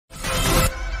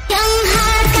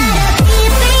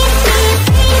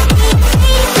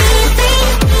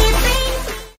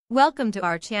Welcome to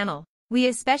our channel. We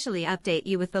especially update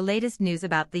you with the latest news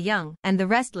about the young and the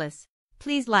restless.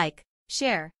 Please like,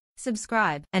 share,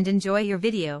 subscribe, and enjoy your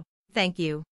video. Thank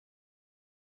you.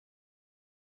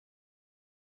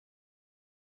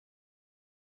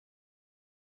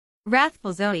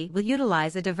 Wrathful Zoe will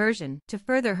utilize a diversion to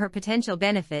further her potential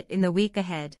benefit in the week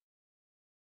ahead.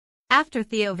 After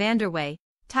Theo Vanderway,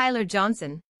 Tyler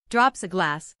Johnson drops a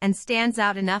glass and stands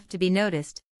out enough to be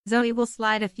noticed, Zoe will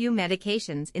slide a few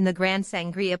medications in the Grand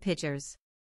Sangria pitchers.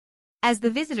 As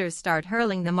the visitors start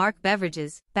hurling the Mark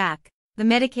beverages back, the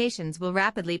medications will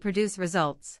rapidly produce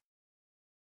results.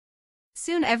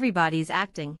 Soon everybody's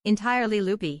acting entirely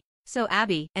loopy, so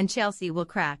Abby and Chelsea will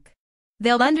crack.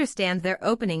 They'll understand their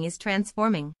opening is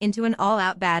transforming into an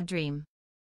all-out bad dream.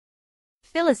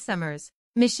 Phyllis Summers,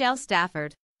 Michelle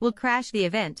Stafford, will crash the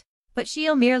event, but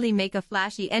she'll merely make a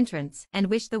flashy entrance and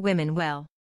wish the women well.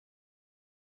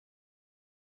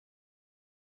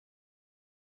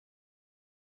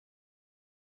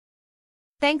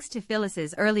 Thanks to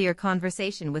Phyllis's earlier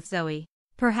conversation with Zoe,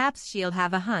 perhaps she'll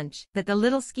have a hunch that the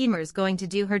little schemer's going to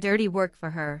do her dirty work for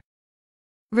her.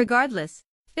 Regardless,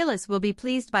 Phyllis will be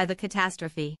pleased by the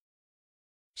catastrophe.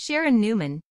 Sharon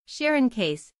Newman, Sharon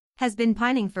Case, has been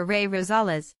pining for Ray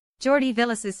Rosales, Jordi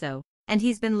Vilasuso, and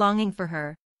he's been longing for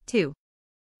her, too.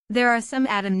 There are some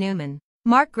Adam Newman,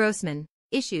 Mark Grossman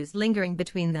issues lingering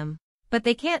between them, but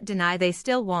they can't deny they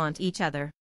still want each other.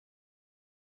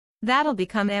 That'll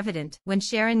become evident when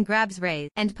Sharon grabs Ray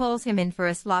and pulls him in for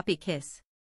a sloppy kiss.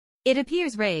 It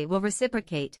appears Ray will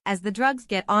reciprocate as the drugs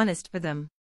get honest for them.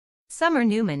 Summer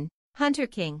Newman, Hunter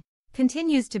King,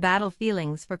 continues to battle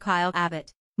feelings for Kyle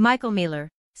Abbott, Michael Miller,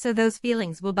 so those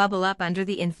feelings will bubble up under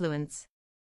the influence.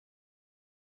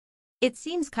 It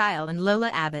seems Kyle and Lola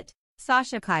Abbott,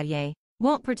 Sasha Kaye,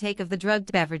 won't partake of the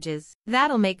drugged beverages.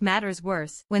 That'll make matters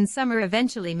worse when Summer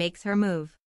eventually makes her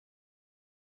move.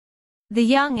 The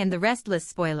young and the restless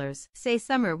spoilers say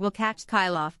Summer will catch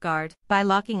Kyle off guard by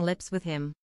locking lips with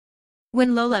him.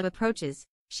 When Lola approaches,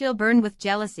 she'll burn with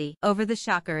jealousy over the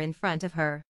shocker in front of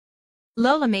her.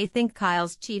 Lola may think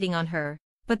Kyle's cheating on her,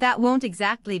 but that won't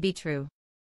exactly be true.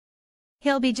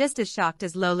 He'll be just as shocked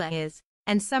as Lola is,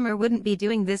 and Summer wouldn't be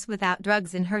doing this without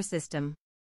drugs in her system.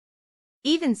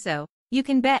 Even so, you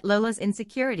can bet Lola's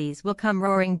insecurities will come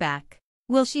roaring back.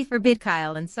 Will she forbid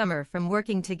Kyle and Summer from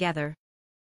working together?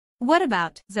 What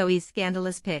about Zoe's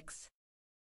scandalous pics?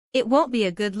 It won't be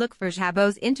a good look for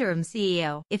Jabo's interim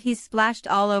CEO if he's splashed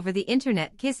all over the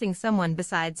internet kissing someone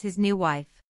besides his new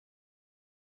wife.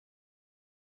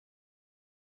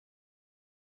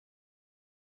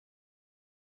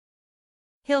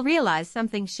 He'll realize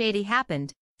something shady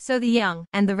happened, so the young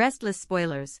and the restless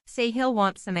spoilers say he'll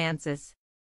want some answers.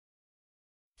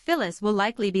 Phyllis will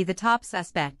likely be the top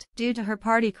suspect due to her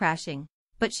party crashing,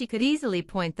 but she could easily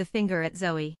point the finger at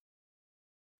Zoe.